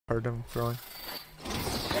Heard him throwing.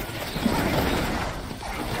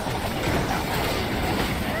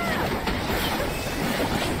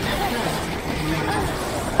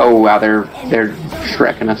 Oh wow, they're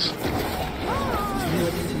shrekking us.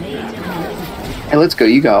 Hey, let's go.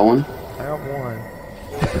 You got one. I got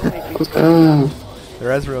one. Let's go. The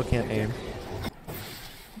Ezreal can't aim.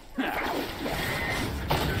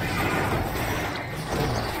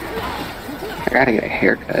 I gotta get a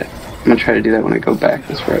haircut. I'm gonna try to do that when I go back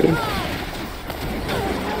this Friday.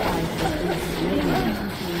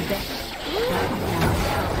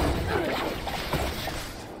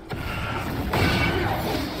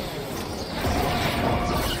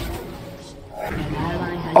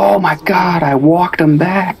 Oh my god, I walked him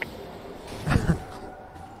back.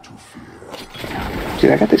 Dude,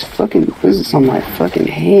 I got this fucking, what is this on my fucking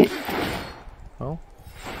hand? Oh?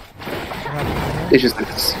 It's just like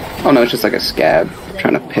this. Oh no, it's just like a scab I'm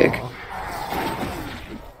trying to pick.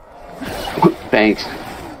 Thanks.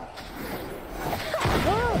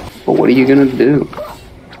 But what are you gonna do?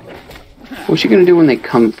 What you gonna do when they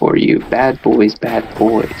come for you? Bad boys, bad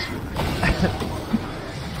boys.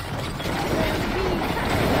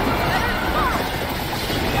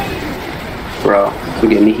 Bro, I'm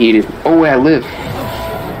getting heated. Oh wait, I live.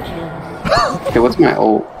 Okay, what's my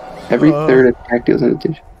ult? Every third attack deals an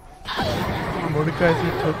addition.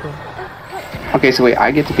 Mordekaiser took him. Okay, so wait,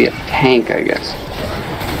 I get to be a tank, I guess.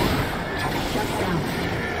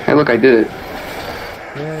 Hey, look, I did it.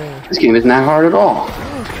 Yay. This game isn't that hard at all.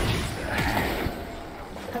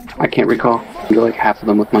 I can't recall. I do like half of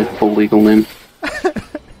them with my full legal name.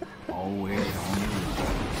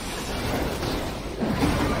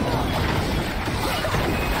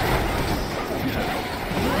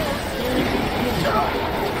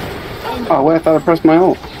 Oh, wait, I thought I pressed my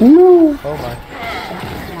ult. No! Oh my.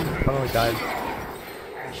 Oh, he died.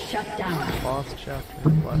 Shut down. Lost chapter.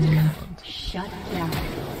 Last round. Shut down.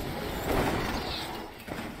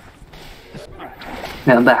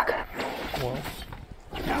 Yeah, I'm back. Well.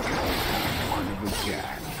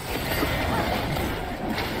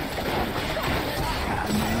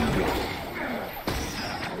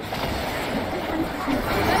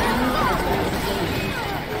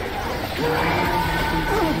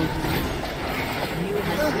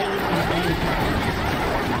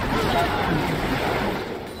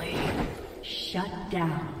 Shut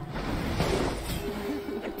down.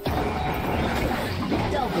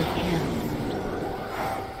 Double kill.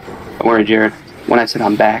 Don't worry, Jared. When I said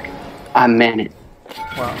I'm back, I meant it.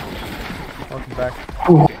 Wow. Welcome back.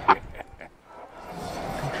 Ooh.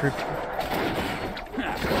 Contribute.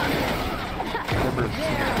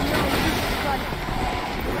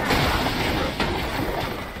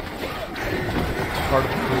 Part of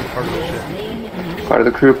the crew, part of the ship. Part of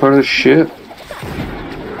the crew, part of the ship.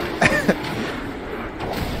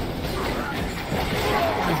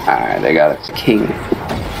 Alright, they got us king.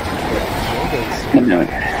 No.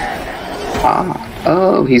 Ah.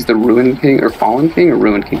 Oh, he's the Ruined King, or Fallen King, or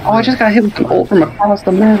Ruined King. Oh, I just got hit with an ult from across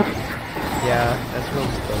the map. Yeah, that's really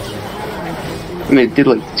close. I mean, it did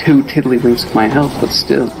like 2 tiddlywinks of my health, but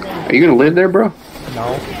still. Are you gonna live there, bro?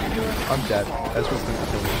 No. I'm dead. That's what's going to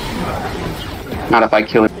kill me. Not if I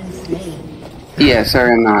kill it. Yeah,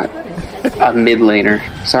 sorry, I'm not a mid laner.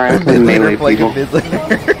 Sorry, I play melee people.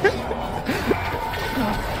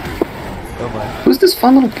 Oh my. Who's this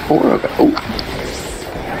fun little Toro guy? Oh.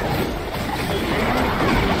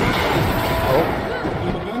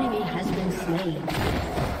 An enemy has been slain.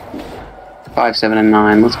 5, 7, and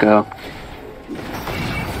 9. Let's go.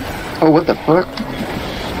 Oh, what the fuck?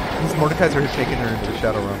 This Mordekaiser has taken her into the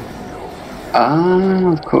Shadow Realm.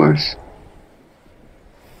 Ah, of course.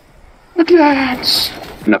 Look at that!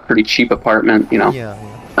 In a pretty cheap apartment, you know, Yeah.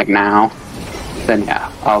 like now. Then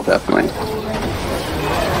yeah, I'll definitely.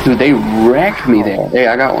 Dude, they wrecked me there. Hey,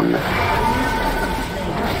 I got one.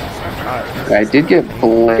 I did get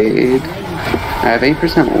Blade. I have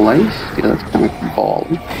 8% life. Dude, that's kind of ball.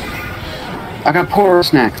 I got poor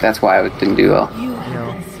snack. That's why I didn't do well. You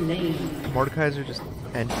know, Mordekaiser just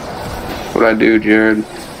ended. What'd I do, Jared?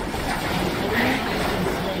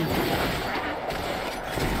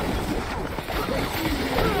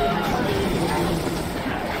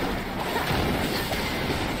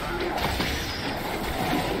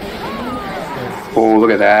 Oh,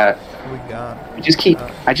 look at that. We got.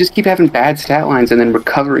 I just keep having bad stat lines and then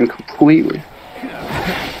recovering completely.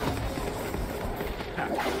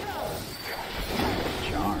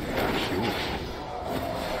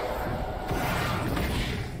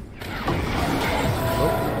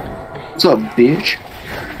 What's up, bitch?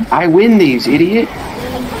 I win these, idiot.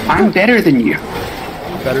 I'm better than you.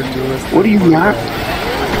 Better duelist. What are you not?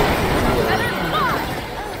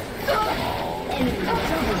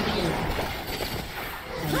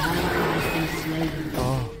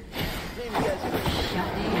 Oh,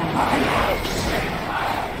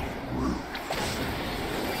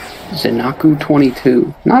 Zenaku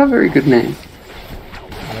 22. Not a very good name.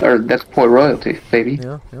 Or that's poor royalty, baby.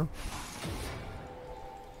 yeah, yeah.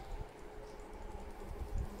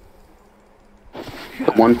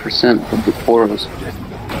 The 1% of the poros.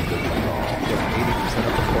 80% of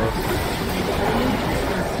the forest.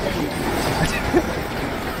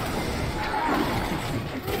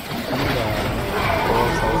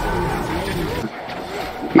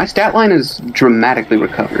 My stat line is dramatically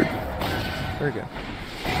recovered. Very good.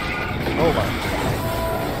 Oh my.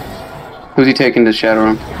 Who's he taking to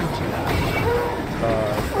Shadowrun?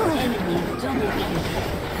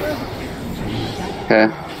 Okay.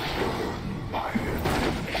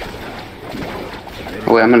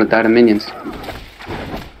 Oh wait, I'm gonna die to minions.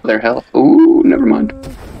 Their health. Ooh, never mind.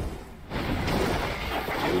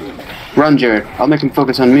 Run, Jared. I'll make him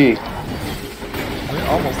focus on me. We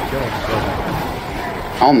almost killed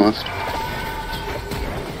him. Almost.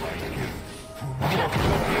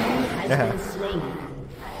 Yeah.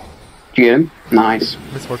 Did you get him? Nice.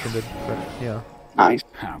 Misfortune did, but yeah. Nice.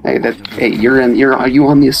 Hey, are you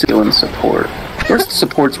on the assailant support? Where's the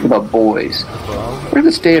supports for the boys? Where's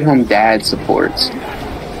the stay-at-home dad supports?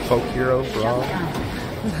 Folk hero, bro.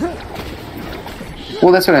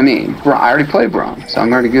 Well, that's what I mean. I already played Braum, so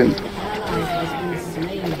I'm already good.